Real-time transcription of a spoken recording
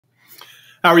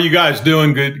How are you guys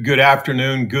doing? Good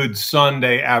afternoon. Good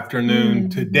Sunday afternoon.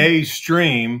 Today's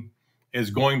stream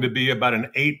is going to be about an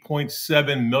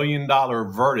 $8.7 million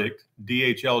verdict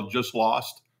DHL just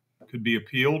lost, could be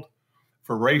appealed,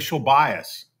 for racial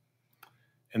bias.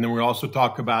 And then we'll also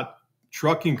talk about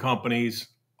trucking companies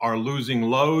are losing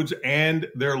loads, and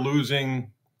they're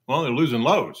losing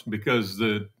loads because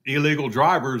the illegal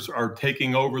drivers are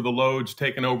taking over the loads,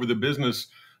 taking over the business,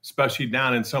 especially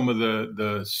down in some of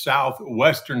the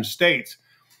southwestern states.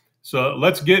 So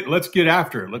let's get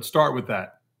after it. Let's start with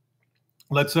that.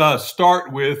 Let's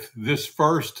start with this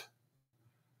first.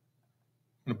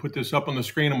 I'm going to put this up on the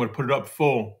screen. I'm going to put it up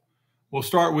full. We'll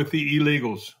start with the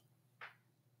illegals.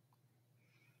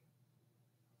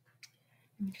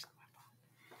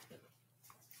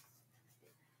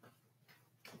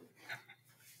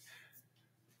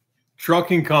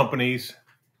 Trucking companies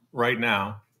right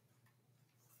now.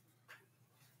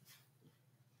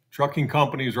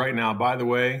 By the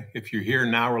way, if you're here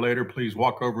now or later, please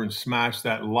walk over and smash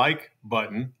that like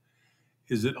button.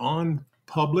 Is it on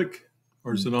public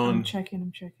or is it on? I'm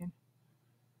checking.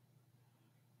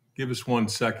 Give us 1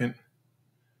 second.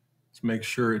 Let's make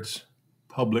sure it's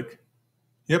public.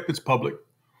 Yep, it's public.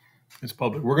 It's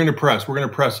public. We're going to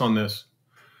press on this.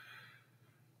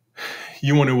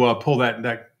 You want to pull that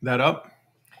up,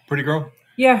 pretty girl?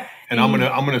 Yeah. And I'm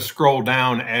gonna scroll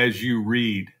down as you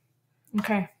read.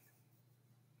 Okay.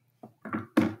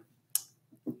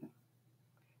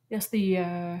 Yes,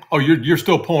 Oh, you're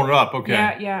still pulling it up. Okay.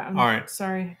 Yeah. All right.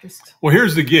 Sorry, Well,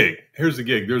 here's the gig.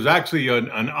 There's actually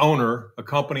an owner, a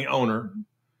company owner.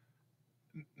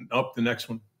 Up the next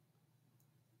one.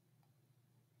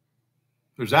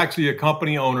 There's actually a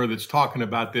company owner that's talking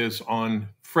about this on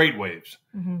FreightWaves.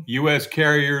 U.S.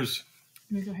 carriers.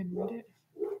 Let me go ahead and read it.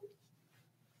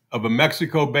 Of a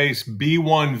Mexico-based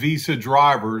B1 visa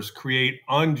drivers create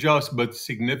unjust but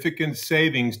significant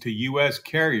savings to U.S.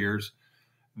 carriers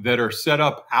that are set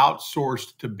up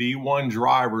outsourced to B1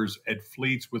 drivers at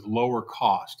fleets with lower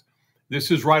cost.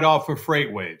 This is right off of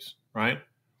FreightWaves, right?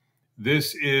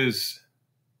 This is,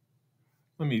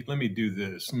 let me do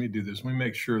this. Let me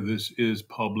make sure this is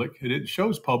public. It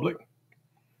shows public.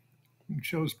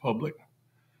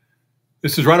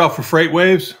 This is right off of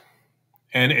FreightWaves.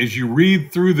 And as you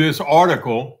read through this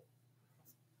article,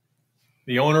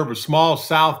 the owner of a small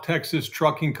South Texas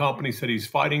trucking company said he's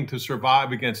fighting to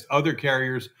survive against other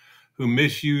carriers who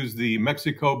misuse the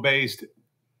Mexico-based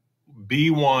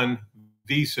B1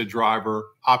 visa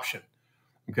driver option.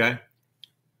 Okay.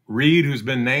 Reed, who's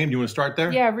been named, you want to start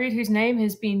there? Yeah, Reed, whose name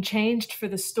has been changed for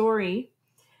the story.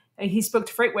 He spoke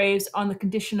to FreightWaves on the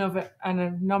condition of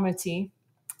anonymity.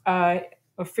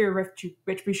 Of fear of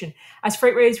retribution. As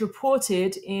FreightWaves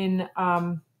reported in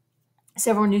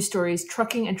several news stories,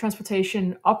 trucking and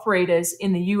transportation operators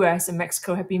in the U.S. and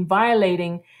Mexico have been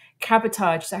violating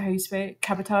cabotage. Is that how you say it?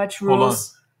 Cabotage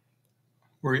rules.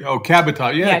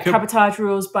 Cabotage. Yeah, cabotage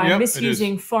rules by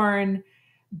misusing foreign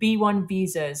B1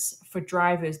 visas for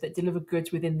drivers that deliver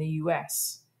goods within the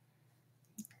U.S.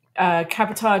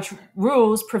 Cabotage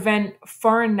rules prevent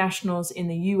foreign nationals in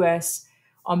the U.S.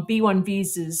 on B1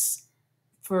 visas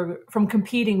from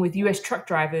competing with U.S. truck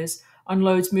drivers on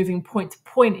loads moving point to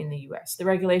point in the U.S. The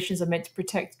regulations are meant to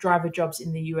protect driver jobs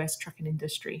in the U.S. trucking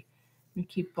industry. We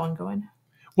keep on going.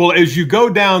 Well, as you go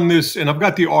down this, and I've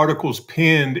got the articles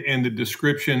pinned in the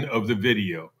description of the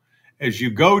video. As you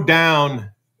go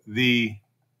down the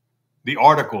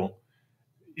article,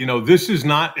 this is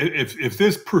not, if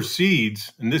this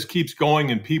proceeds and this keeps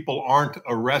going and people aren't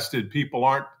arrested, people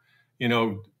aren't,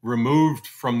 removed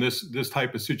from this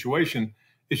type of situation,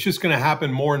 it's just going to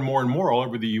happen more and more and more all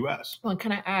over the U.S. Well,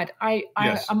 can I add?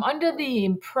 I'm under the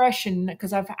impression,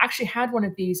 because I've actually had one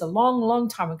of these a long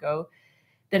time ago,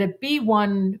 that a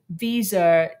B1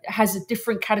 visa has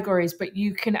different categories, but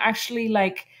you can actually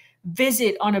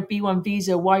visit on a B1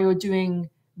 visa while you're doing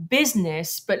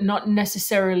business, but not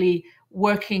necessarily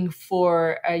working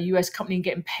for a U.S. company and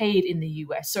getting paid in the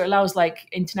U.S. So it allows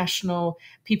international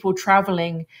people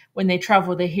traveling. When they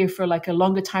travel, they're here for a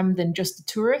longer time than just a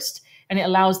tourist. And it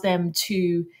allows them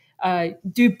to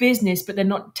do business, but they're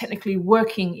not technically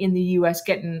working in the U.S.,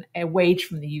 getting a wage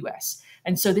from the U.S.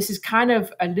 And so this is kind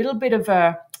of a little bit of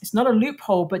it's not a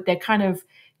loophole, but they're kind of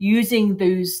using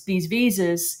these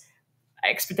visas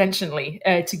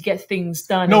exponentially to get things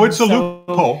done. No, it's a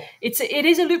loophole. It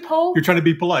is a loophole. You're trying to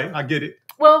be polite. I get it.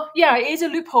 Well, yeah, it is a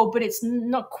loophole, but it's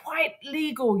not quite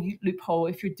legal loophole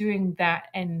if you're doing that.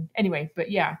 And anyway,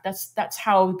 but yeah, that's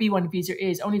how B1 visa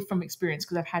is, only from experience,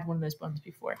 because I've had one of those ones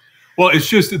before. Well, it's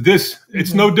just this,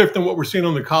 it's no different than what we're seeing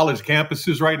on the college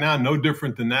campuses right now, no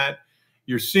different than that.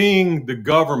 You're seeing the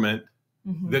government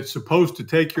that's supposed to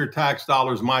take your tax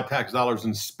dollars, my tax dollars,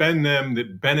 and spend them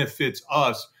that benefits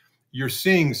us. You're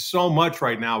seeing so much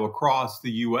right now across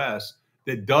the U.S.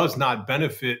 that does not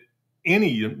benefit any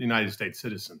United States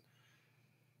citizen.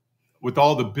 With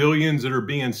all the billions that are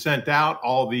being sent out,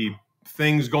 all the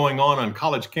things going on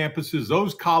college campuses,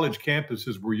 those college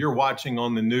campuses where you're watching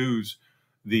on the news,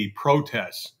 the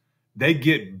protests, they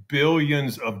get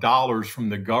billions of dollars from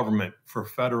the government for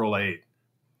federal aid,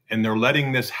 and they're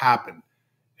letting this happen.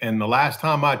 And the last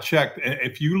time I checked,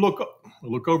 if you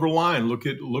look over line,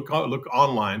 look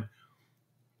online,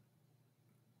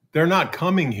 they're not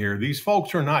coming here. These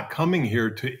folks are not coming here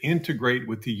to integrate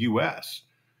with the U.S.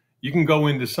 You can go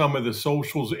into some of the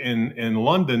socials in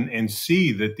London and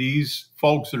see that these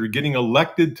folks that are getting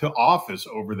elected to office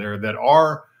over there that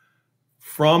are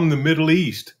from the Middle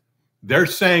East, they're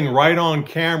saying right on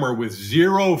camera with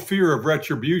zero fear of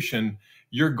retribution,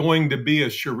 you're going to be a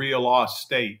Sharia law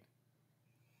state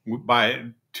by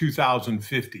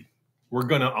 2050. We're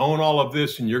going to own all of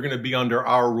this, and you're going to be under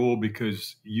our rule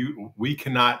because we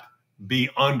cannot be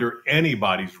under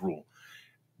anybody's rule.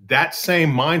 That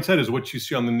same mindset is what you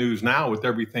see on the news now with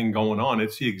everything going on.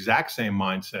 It's the exact same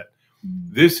mindset.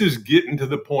 This is getting to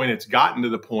the point, it's gotten to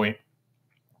the point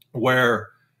where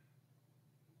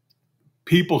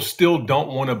people still don't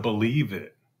want to believe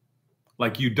it.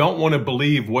 Like, you don't want to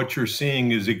believe what you're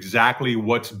seeing is exactly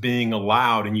what's being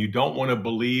allowed, and you don't want to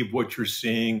believe what you're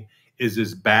seeing is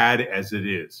as bad as it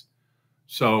is.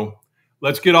 So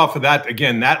let's get off of that.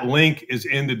 Again, that link is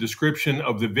in the description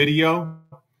of the video.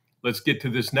 Let's get to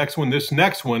this next one. This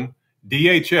next one,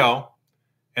 DHL,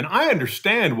 and I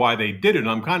understand why they did it.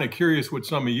 I'm kind of curious what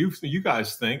some of you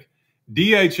guys think.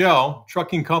 DHL,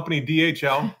 trucking company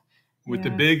DHL, with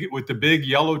the big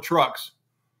yellow trucks.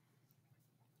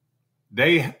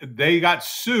 They got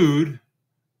sued,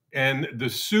 and the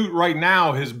suit right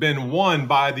now has been won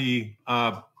by the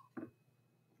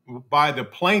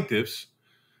plaintiffs,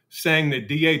 saying that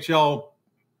DHL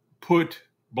put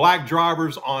black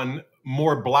drivers on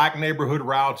more black neighborhood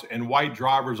routes and white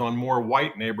drivers on more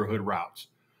white neighborhood routes.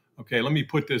 Okay, let me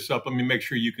put this up. Let me make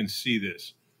sure you can see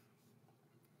this.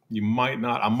 I might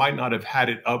not have had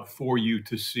it up for you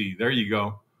to see. There you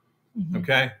go.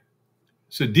 Okay.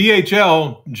 So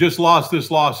DHL just lost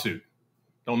this lawsuit.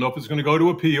 Don't know if it's going to go to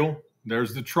appeal.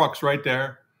 There's the trucks right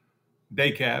there.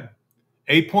 Day cab.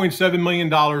 $8.7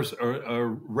 million a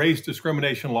race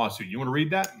discrimination lawsuit. You want to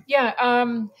read that? Yeah.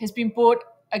 Has been brought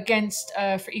against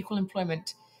for equal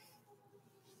employment.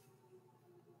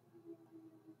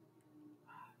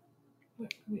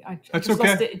 That's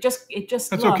okay. It just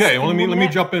That's okay. Well, let me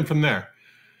jump in from there.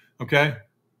 Okay.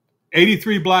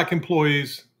 83 black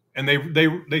employees. And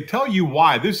they tell you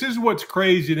why. This is what's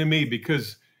crazy to me,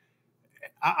 because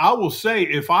I will say,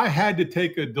 if I had to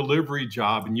take a delivery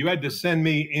job and you had to send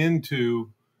me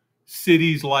into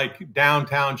cities like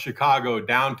downtown Chicago,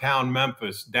 downtown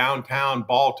Memphis, downtown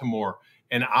Baltimore,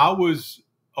 and I was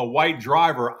a white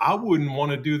driver, I wouldn't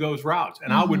want to do those routes.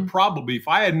 And I would probably, if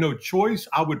I had no choice,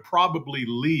 I would probably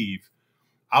leave.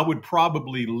 I would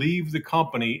probably leave the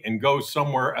company and go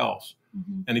somewhere else.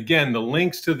 And again, the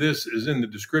links to this is in the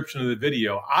description of the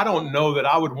video. I don't know that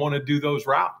I would want to do those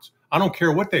routes. I don't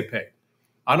care what they pay.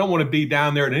 I don't want to be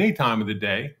down there at any time of the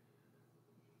day.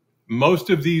 Most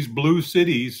of these blue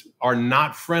cities are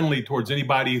not friendly towards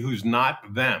anybody who's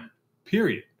not them,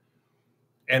 period.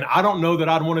 And I don't know that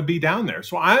I'd want to be down there.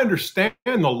 So I understand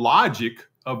the logic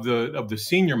of the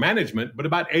senior management, but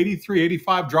about 83,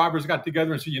 85 drivers got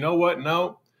together and said, you know what?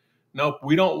 No,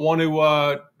 we don't want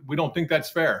to, we don't think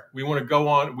that's fair. We want to go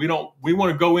on. We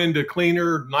want to go into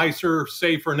cleaner, nicer,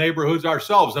 safer neighborhoods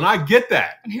ourselves. And I get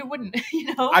that. And who wouldn't,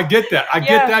 you know? I get that. I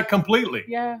get that completely.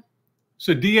 Yeah.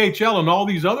 So DHL and all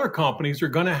these other companies are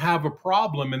going to have a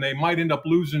problem, and they might end up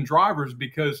losing drivers,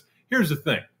 because here's the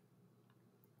thing.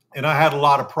 And I had a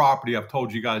lot of property. I've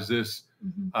told you guys this,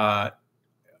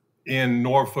 in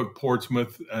Norfolk,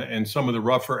 Portsmouth, and some of the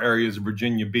rougher areas of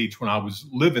Virginia Beach when I was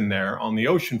living there on the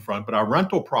ocean front. But our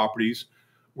rental properties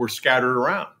were scattered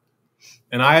around.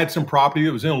 And I had some property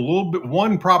that was in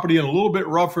one property in a little bit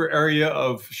rougher area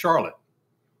of Charlotte.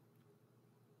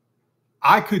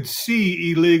 I could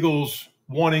see illegals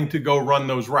wanting to go run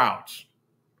those routes.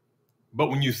 But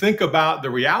when you think about the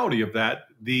reality of that,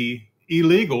 the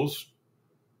illegals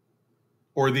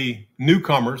or the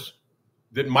newcomers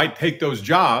that might take those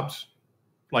jobs,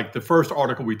 like the first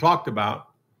article we talked about,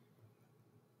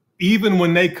 even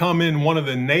when they come in one of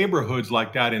the neighborhoods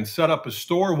like that and set up a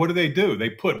store, what do? They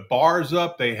put bars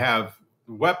up, they have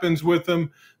weapons with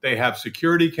them, they have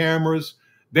security cameras,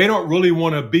 they don't really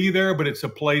want to be there, but it's a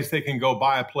place they can go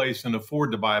buy a place and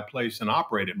afford to buy a place and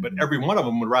operate it. But every one of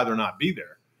them would rather not be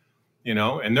there, you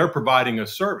know, and they're providing a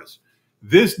service.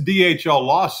 This DHL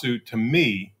lawsuit, to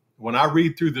me, when I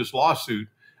read through this lawsuit,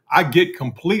 I get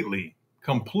completely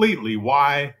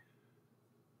why.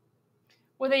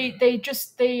 Well, they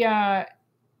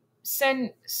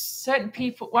send certain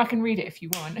people. Well, I can read it if you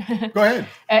want. Go ahead.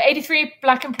 83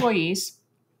 Black employees.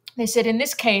 They said in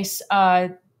this case,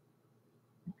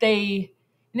 they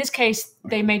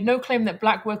made no claim that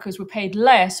Black workers were paid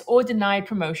less or denied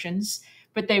promotions,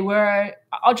 but they were.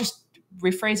 I'll just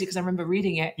rephrase it because I remember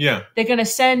reading it. Yeah, they're going to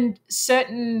send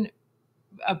certain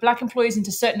Black employees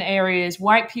into certain areas,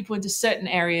 white people into certain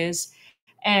areas.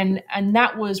 And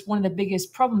that was one of the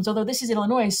biggest problems, although this is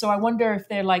Illinois. So I wonder if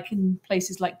they're like in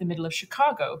places like the middle of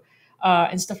Chicago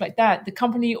and stuff like that. The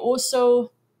company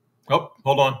also... Oh,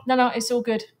 hold on. No, it's all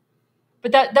good.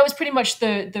 But that was pretty much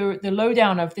the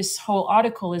lowdown of this whole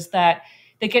article, is that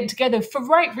they're getting together for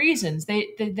right reasons.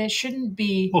 There shouldn't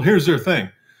be... Well, here's their thing.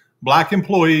 Black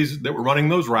employees that were running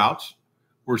those routes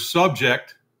were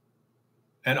subject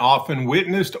and often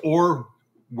witnessed or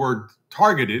were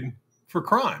targeted for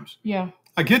crimes. Yeah.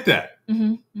 I get that.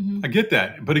 I get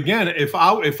that. But again, if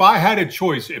I had a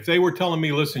choice, if they were telling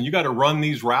me, listen, you got to run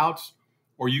these routes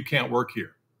or you can't work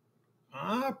here,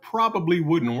 I probably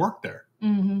wouldn't work there.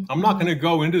 I'm not going to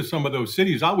go into some of those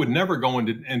cities. I would never go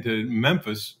into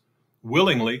Memphis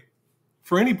willingly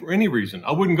for any reason.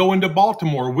 I wouldn't go into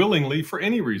Baltimore willingly for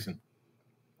any reason,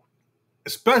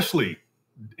 especially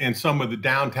in some of the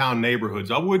downtown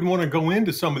neighborhoods. I wouldn't want to go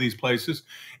into some of these places,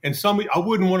 and I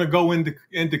wouldn't want to go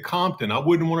into Compton. I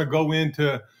wouldn't want to go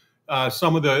into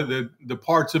some of the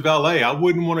parts of LA. I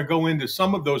wouldn't want to go into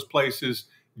some of those places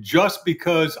just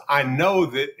because I know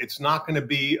that it's not going to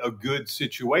be a good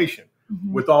situation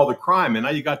with all the crime. And now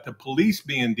you got the police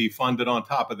being defunded on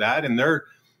top of that, and they're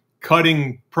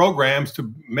cutting programs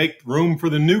to make room for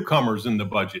the newcomers in the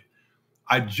budget.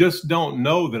 I just don't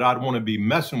know that I'd want to be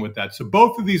messing with that. So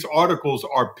both of these articles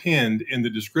are pinned in the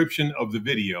description of the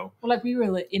video. Well, like we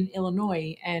were in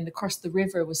Illinois, and across the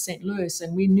river was St. Louis,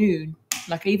 and we knew,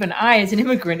 like even I as an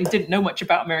immigrant who didn't know much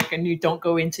about America, knew don't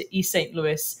go into East St.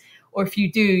 Louis. Or if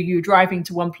you do, you're driving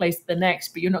to one place to the next,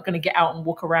 but you're not going to get out and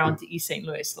walk around to East St.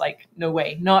 Louis. Like, no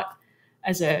way. Not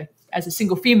as a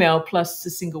single female plus a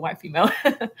single white female.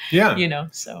 Yeah. You know,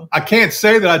 so. I can't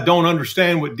say that I don't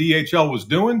understand what DHL was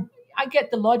doing. I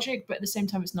get the logic, but at the same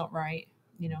time, it's not right.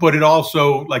 You know. But it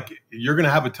also, like, you're going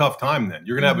to have a tough time then.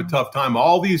 You're going to have a tough time.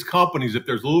 All these companies, if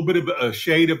there's a little bit of a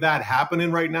shade of that happening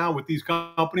right now with these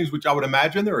companies, which I would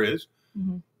imagine there is,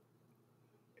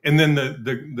 and then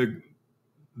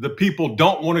the people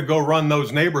don't want to go run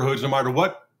those neighborhoods no matter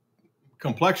what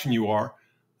complexion you are,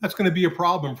 that's going to be a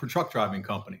problem for truck driving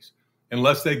companies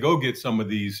unless they go get some of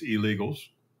these illegals,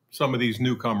 some of these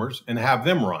newcomers, and have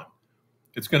them run.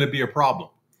 It's going to be a problem.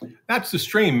 That's the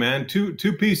stream, man. Two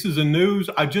pieces of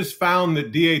news. I just found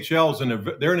that DHL's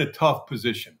they're in a tough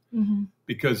position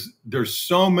because there's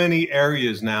so many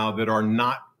areas now that are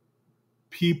not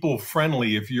people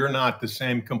friendly if you're not the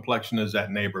same complexion as that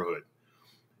neighborhood.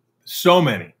 So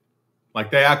many,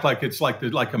 like they act like it's like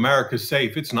America's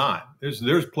safe. It's not.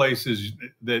 There's places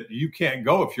that you can't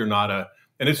go if you're not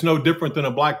and it's no different than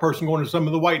a Black person going to some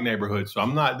of the white neighborhoods.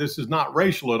 So this is not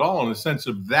racial at all in the sense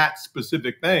of that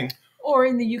specific thing. Or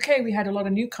in the UK, we had a lot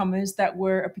of newcomers that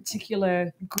were a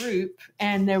particular group,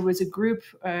 and there was a group,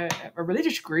 a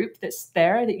religious group that's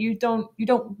there that you don't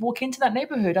walk into that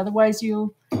neighborhood. Otherwise,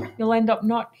 you'll end up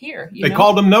not here. They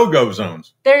called them no-go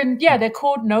zones. They're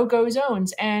called no-go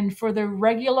zones, and for the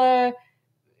regular,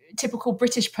 typical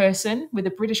British person with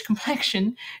a British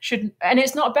complexion and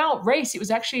it's not about race. It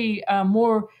was actually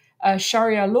more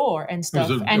Sharia law and stuff,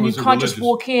 and you can't just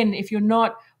walk in if you're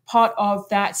not part of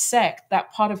that sect,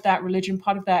 that part of that religion,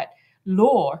 part of that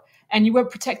law, and you weren't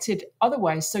protected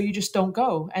otherwise, so you just don't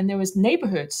go. And there was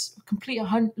neighborhoods,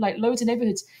 loads of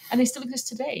neighborhoods, and they still exist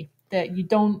today, that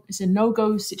it's a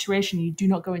no-go situation. You do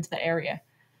not go into that area.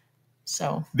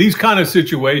 So these kind of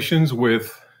situations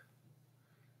with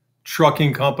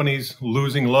trucking companies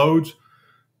losing loads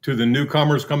to the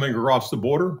newcomers coming across the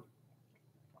border,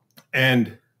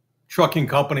 and trucking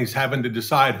companies having to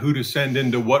decide who to send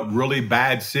into what really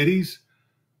bad cities,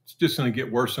 it's just going to get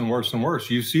worse and worse and worse.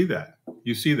 You see that.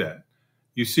 You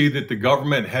see that the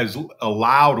government has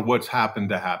allowed what's happened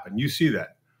to happen. You see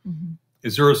that.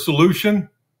 Is there a solution?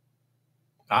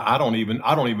 I don't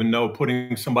even know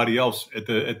putting somebody else at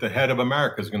the head of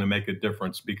America is going to make a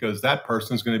difference, because that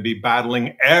person's going to be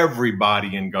battling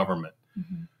everybody in government.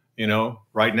 You know,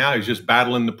 right now he's just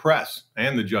battling the press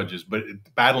and the judges, but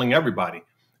battling everybody.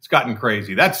 It's gotten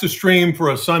crazy. That's the stream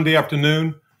for a Sunday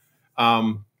afternoon.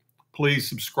 Please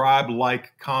subscribe,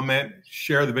 like, comment,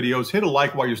 share the videos. Hit a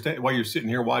like while you're sitting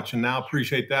here watching now.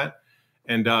 Appreciate that.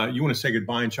 And you want to say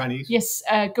goodbye in Chinese? Yes.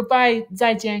 Goodbye,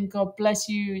 再见. God bless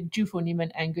you. 祝福你们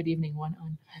and good evening, one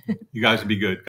on. You guys be good.